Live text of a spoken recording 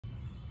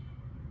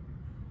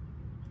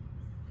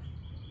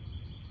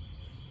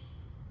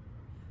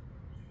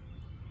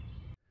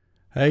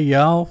Hey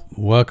y'all,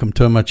 welcome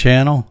to my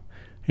channel.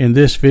 In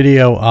this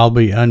video I'll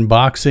be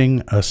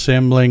unboxing,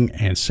 assembling,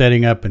 and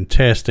setting up and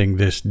testing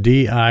this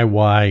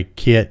DIY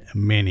kit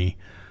mini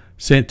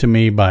sent to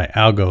me by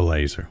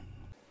AlgoLaser.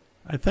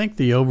 I think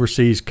the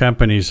overseas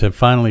companies have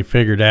finally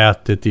figured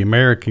out that the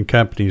American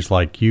companies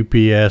like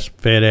UPS,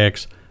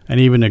 FedEx, and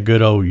even the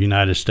good old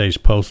United States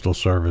Postal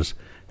Service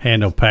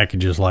handle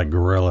packages like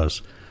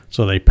gorillas,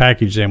 so they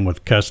package them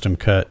with custom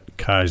cut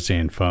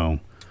Kaizen foam.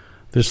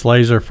 This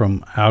laser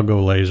from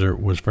AlgoLaser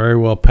was very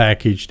well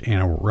packaged and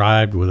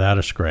arrived without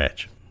a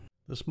scratch.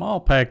 The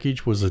small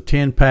package was a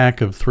 10-pack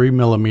of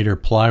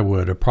 3mm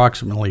plywood,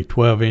 approximately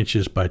 12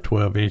 inches by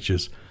 12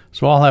 inches,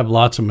 so I'll have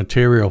lots of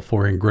material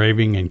for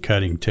engraving and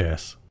cutting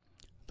tests.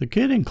 The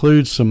kit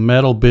includes some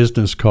metal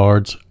business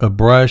cards, a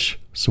brush,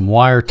 some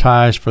wire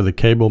ties for the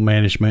cable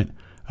management,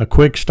 a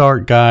quick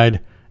start guide,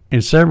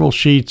 and several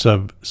sheets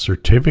of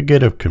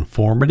Certificate of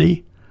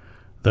Conformity.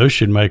 Those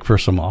should make for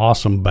some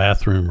awesome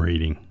bathroom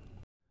reading.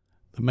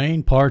 The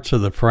main parts of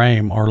the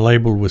frame are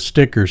labeled with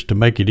stickers to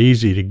make it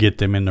easy to get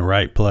them in the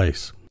right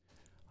place.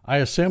 I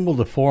assembled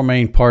the four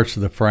main parts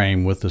of the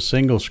frame with a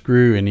single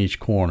screw in each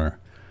corner,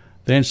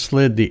 then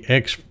slid the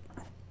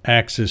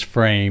X-axis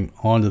frame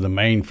onto the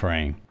main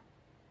frame.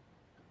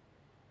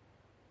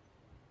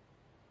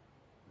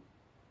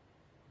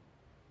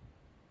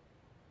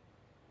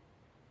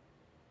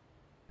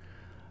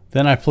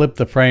 Then I flipped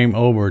the frame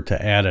over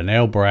to add an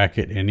L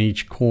bracket in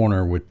each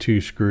corner with two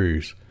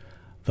screws.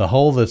 The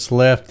hole that's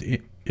left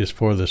is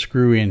for the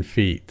screw-in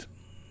feet.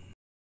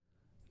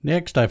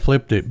 Next, I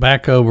flipped it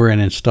back over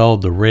and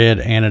installed the red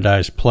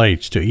anodized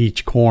plates to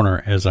each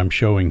corner as I'm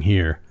showing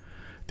here.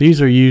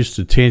 These are used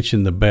to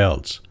tension the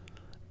belts.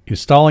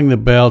 Installing the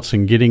belts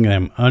and getting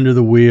them under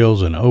the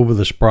wheels and over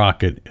the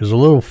sprocket is a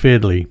little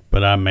fiddly,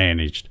 but I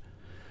managed.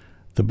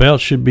 The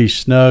belt should be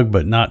snug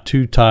but not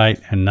too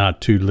tight and not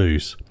too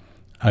loose.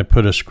 I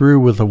put a screw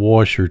with a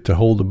washer to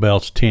hold the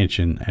belt's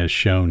tension as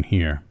shown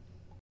here.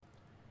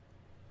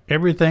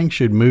 Everything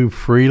should move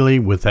freely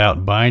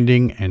without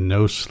binding and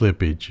no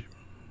slippage.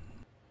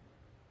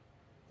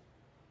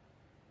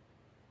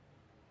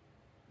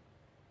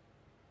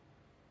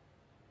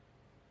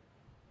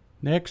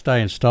 Next, I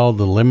installed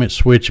the limit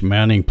switch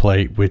mounting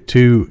plate with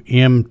two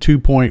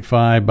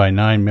M2.5 by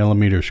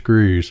 9mm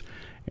screws,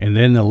 and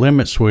then the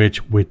limit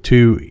switch with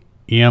two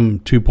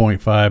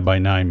M2.5 by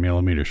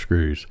 9mm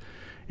screws.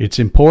 It's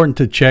important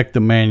to check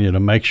the manual to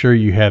make sure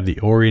you have the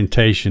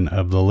orientation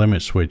of the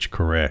limit switch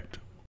correct.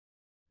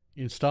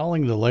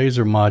 Installing the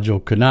laser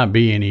module could not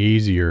be any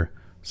easier.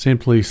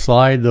 Simply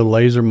slide the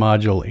laser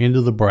module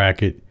into the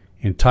bracket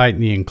and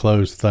tighten the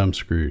enclosed thumb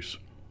screws.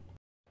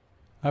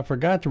 I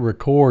forgot to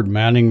record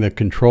mounting the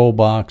control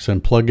box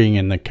and plugging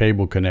in the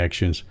cable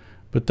connections,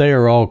 but they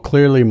are all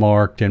clearly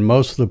marked and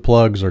most of the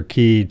plugs are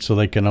keyed so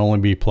they can only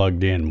be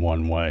plugged in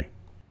one way.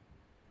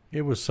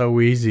 It was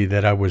so easy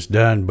that I was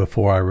done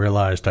before I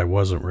realized I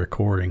wasn't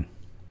recording.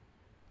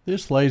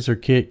 This laser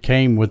kit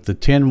came with the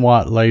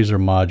 10-watt laser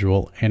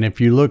module, and if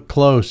you look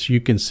close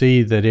you can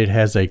see that it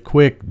has a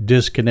quick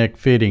disconnect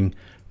fitting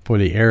for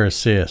the air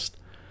assist.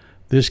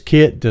 This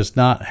kit does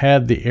not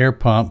have the air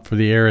pump for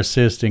the air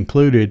assist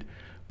included,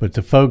 but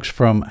the folks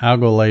from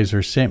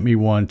AlgoLaser sent me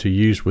one to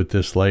use with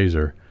this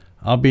laser.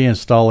 I'll be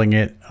installing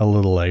it a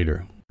little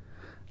later.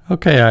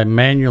 Okay, I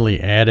manually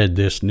added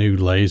this new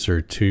laser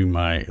to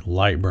my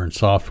Lightburn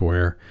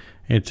software,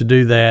 and to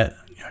do that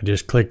I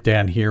just click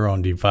down here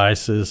on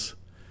devices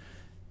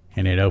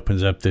and it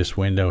opens up this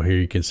window here.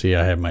 You can see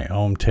I have my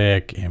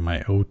OhmTech and my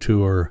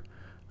Otour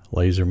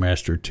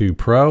LaserMaster 2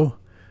 Pro.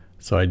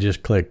 So I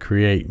just click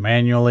create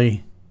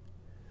manually.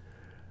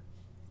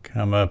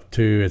 Come up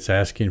to, it's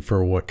asking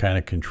for what kind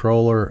of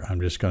controller. I'm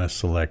just going to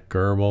select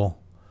Gerbil.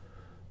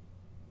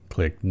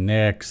 Click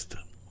next.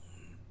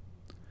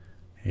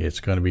 It's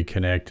going to be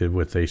connected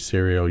with a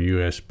serial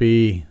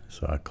USB.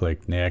 So I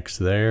click next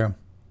there.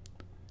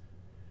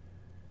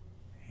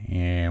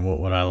 And what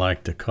would I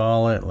like to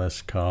call it?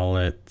 Let's call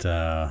it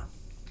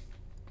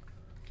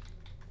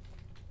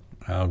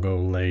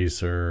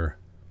AlgoLaser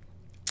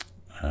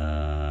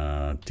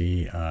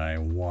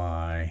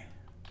DIY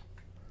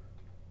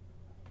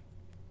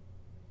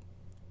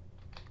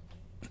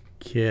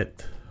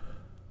kit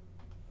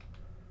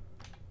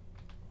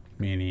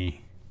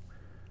mini,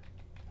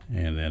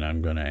 and then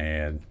I'm going to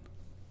add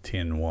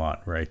 10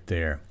 watt right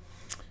there.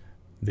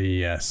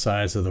 The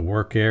size of the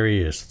work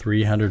area is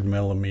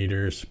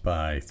 300mm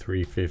by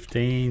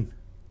 315,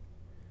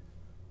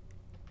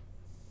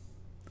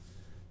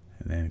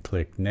 and then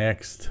click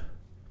next.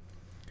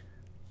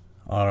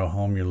 Auto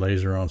home your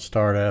laser on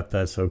startup,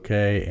 that's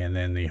okay, and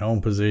then the home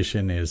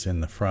position is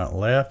in the front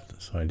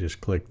left, so I just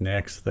click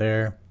next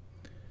there,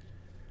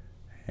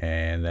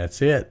 and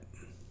that's it.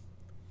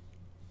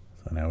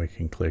 So now we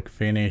can click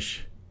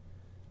finish.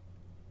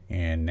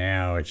 And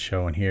now it's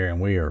showing here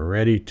and we are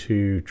ready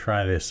to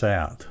try this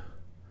out.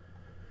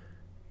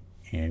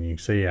 And you can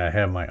see I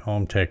have my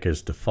OhmTech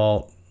as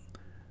default,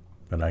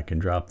 but I can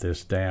drop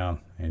this down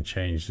and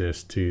change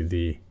this to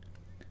the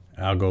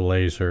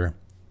AlgoLaser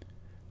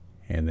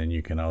And then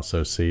you can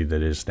also see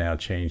that it's now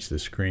changed the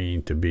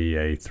screen to be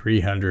a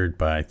 300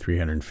 by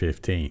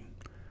 315.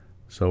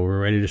 So we're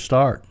ready to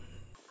start.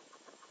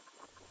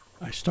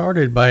 I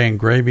started by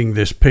engraving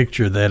this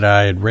picture that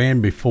I had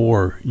ran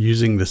before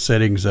using the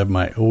settings of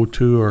my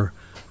Otour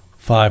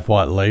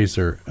 5-watt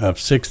laser of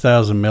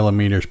 6,000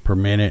 millimeters per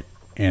minute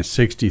and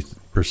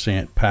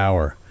 60%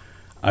 power.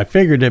 I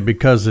figured that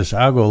because this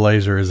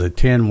AlgoLaser is a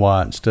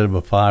 10-watt instead of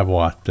a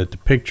 5-watt, that the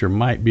picture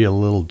might be a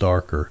little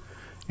darker,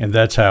 and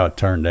that's how it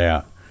turned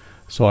out.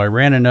 So I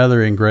ran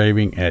another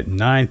engraving at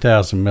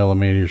 9,000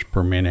 millimeters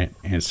per minute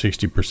and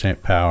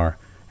 60% power,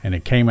 and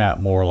it came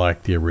out more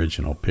like the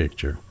original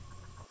picture.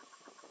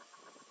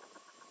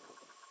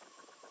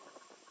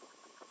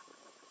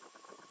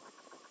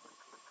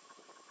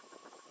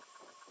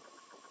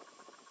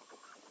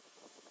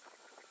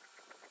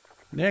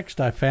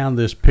 Next, I found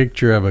this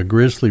picture of a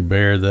grizzly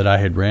bear that I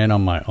had ran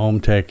on my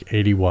Ohmtech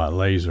 80-watt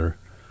laser.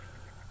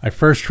 I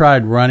first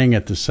tried running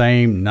at the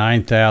same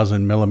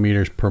 9,000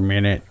 millimeters per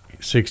minute,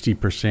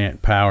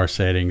 60% power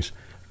settings,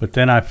 but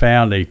then I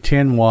found a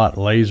 10-watt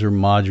laser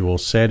module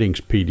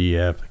settings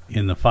PDF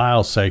in the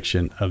file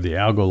section of the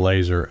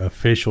AlgoLaser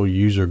official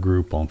user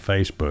group on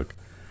Facebook.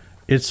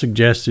 It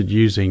suggested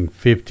using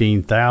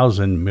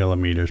 15,000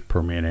 millimeters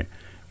per minute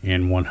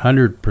and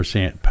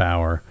 100%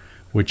 power,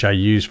 which I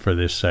used for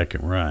this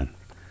second run.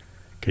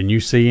 Can you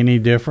see any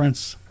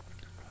difference?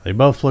 They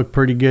both look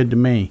pretty good to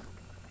me.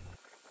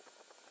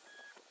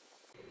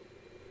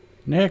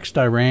 Next,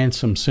 I ran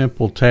some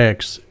simple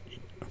text,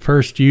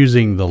 first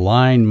using the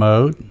line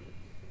mode,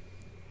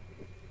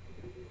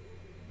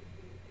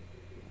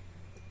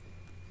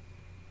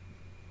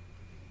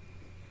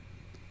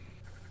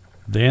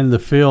 then the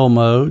fill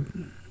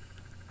mode,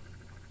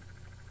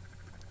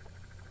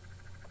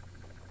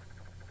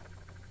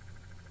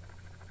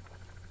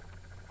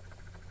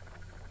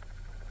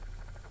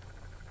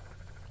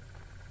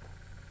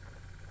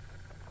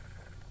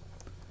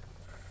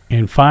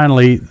 and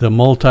finally the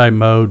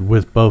multi-mode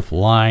with both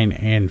line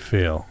and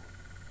fill.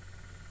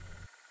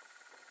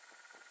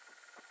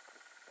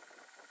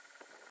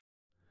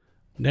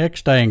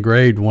 Next, I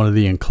engraved one of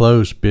the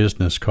enclosed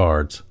business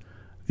cards.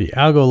 The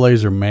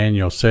AlgoLaser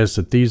manual says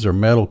that these are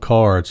metal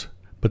cards,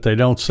 but they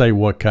don't say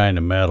what kind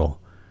of metal.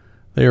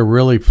 They are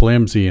really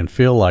flimsy and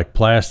feel like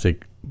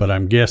plastic, but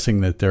I'm guessing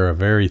that they're a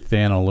very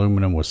thin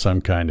aluminum with some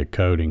kind of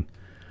coating.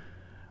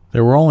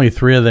 There were only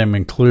 3 of them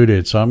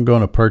included, so I'm going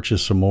to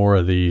purchase some more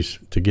of these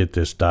to get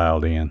this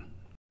dialed in.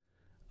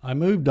 I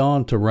moved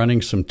on to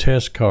running some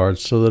test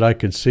cards so that I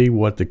could see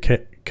what the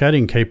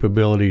cutting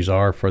capabilities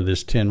are for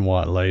this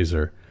 10-watt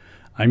laser.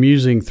 I'm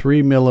using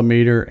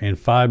 3mm and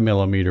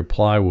 5mm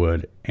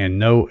plywood and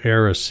no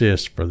air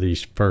assist for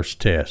these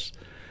first tests.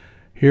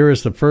 Here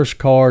is the first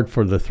card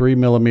for the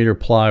 3mm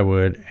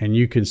plywood, and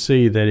you can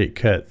see that it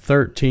cut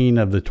 13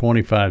 of the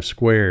 25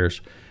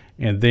 squares.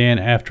 And then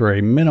after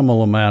a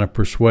minimal amount of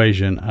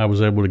persuasion, I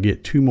was able to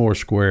get 2 more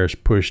squares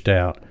pushed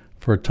out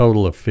for a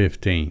total of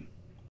 15.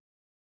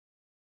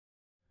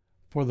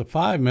 For the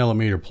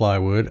 5mm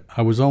plywood,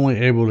 I was only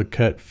able to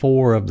cut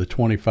 4 of the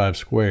 25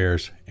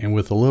 squares, and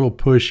with a little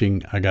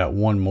pushing, I got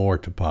 1 more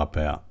to pop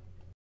out.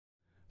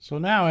 So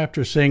now,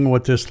 after seeing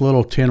what this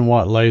little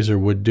 10-watt laser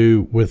would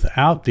do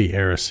without the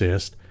air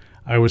assist,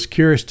 I was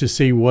curious to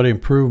see what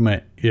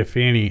improvement, if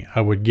any, I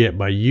would get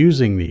by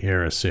using the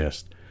air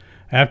assist.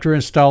 After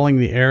installing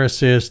the air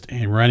assist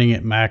and running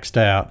it maxed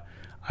out,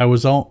 I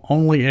was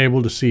only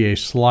able to see a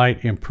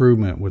slight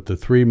improvement with the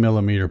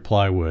 3mm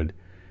plywood.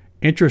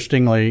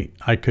 Interestingly,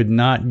 I could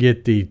not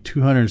get the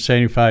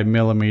 275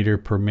 millimeter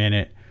per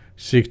minute,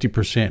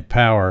 60%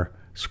 power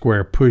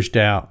square pushed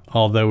out,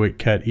 although it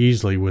cut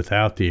easily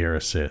without the air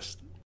assist.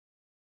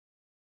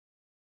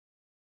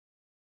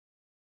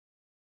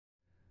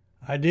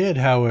 I did,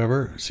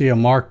 however, see a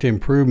marked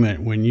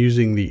improvement when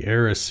using the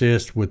air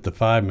assist with the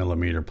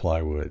 5mm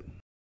plywood.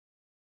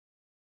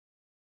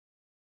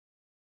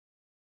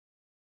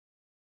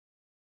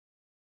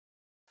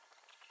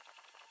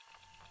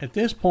 At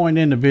this point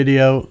in the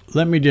video,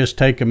 let me just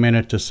take a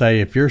minute to say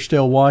if you're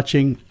still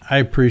watching, I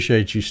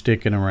appreciate you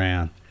sticking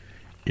around.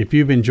 If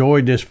you've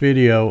enjoyed this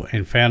video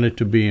and found it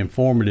to be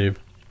informative,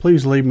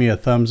 please leave me a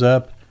thumbs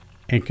up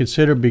and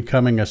consider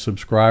becoming a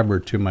subscriber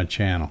to my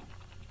channel.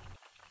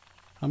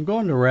 I'm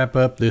going to wrap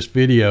up this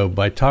video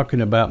by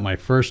talking about my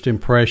first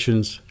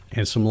impressions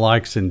and some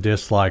likes and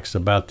dislikes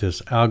about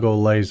this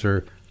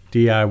AlgoLaser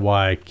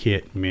DIY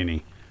Kit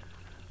Mini.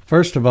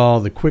 First of all,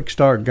 the quick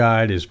start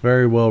guide is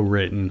very well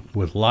written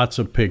with lots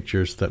of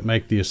pictures that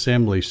make the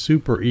assembly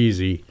super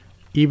easy,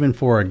 even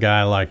for a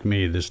guy like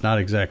me that's not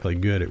exactly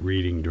good at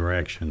reading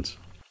directions.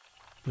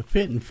 The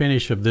fit and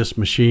finish of this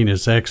machine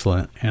is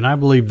excellent, and I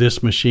believe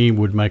this machine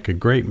would make a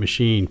great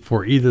machine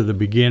for either the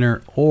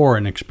beginner or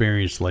an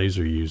experienced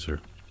laser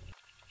user.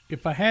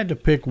 If I had to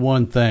pick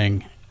one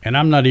thing, and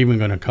I'm not even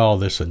going to call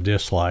this a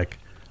dislike,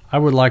 I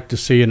would like to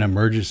see an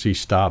emergency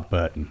stop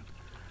button.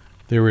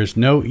 There is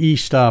no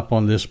e-stop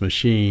on this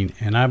machine,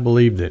 and I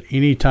believe that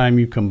anytime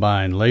you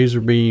combine laser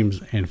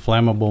beams and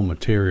flammable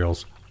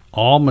materials,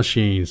 all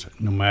machines,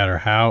 no matter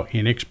how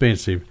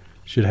inexpensive,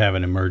 should have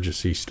an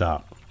emergency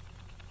stop.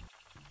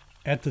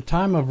 At the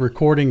time of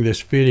recording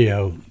this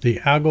video, the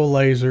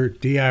AlgoLaser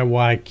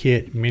DIY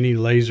Kit Mini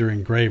Laser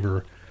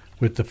Engraver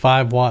with the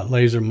 5-watt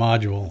laser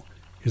module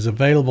is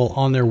available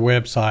on their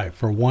website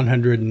for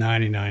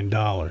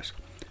 $199.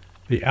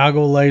 The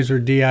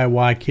AlgoLaser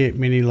DIY Kit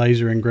Mini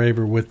Laser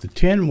Engraver with the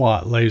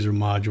 10-watt laser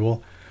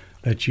module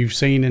that you've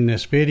seen in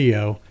this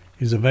video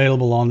is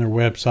available on their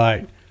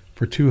website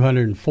for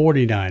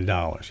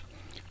 $249.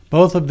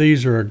 Both of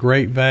these are a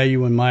great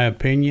value in my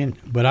opinion,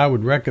 but I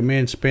would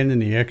recommend spending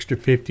the extra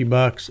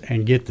 $50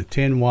 and get the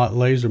 10-watt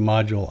laser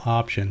module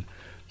option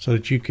so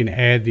that you can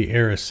add the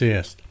air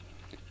assist.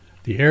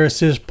 The air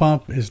assist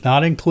pump is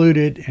not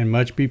included and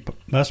must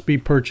be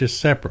purchased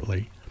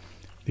separately.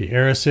 The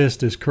air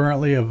assist is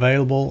currently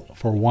available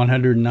for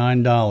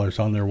 $109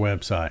 on their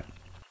website.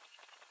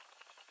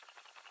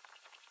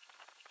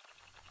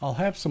 I'll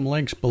have some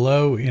links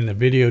below in the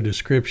video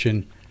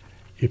description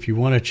if you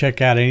want to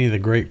check out any of the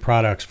great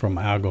products from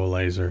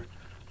AlgoLaser.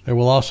 There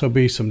will also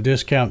be some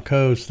discount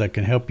codes that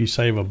can help you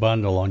save a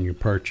bundle on your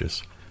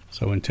purchase.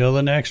 So until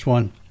the next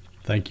one,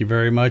 thank you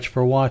very much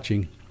for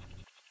watching.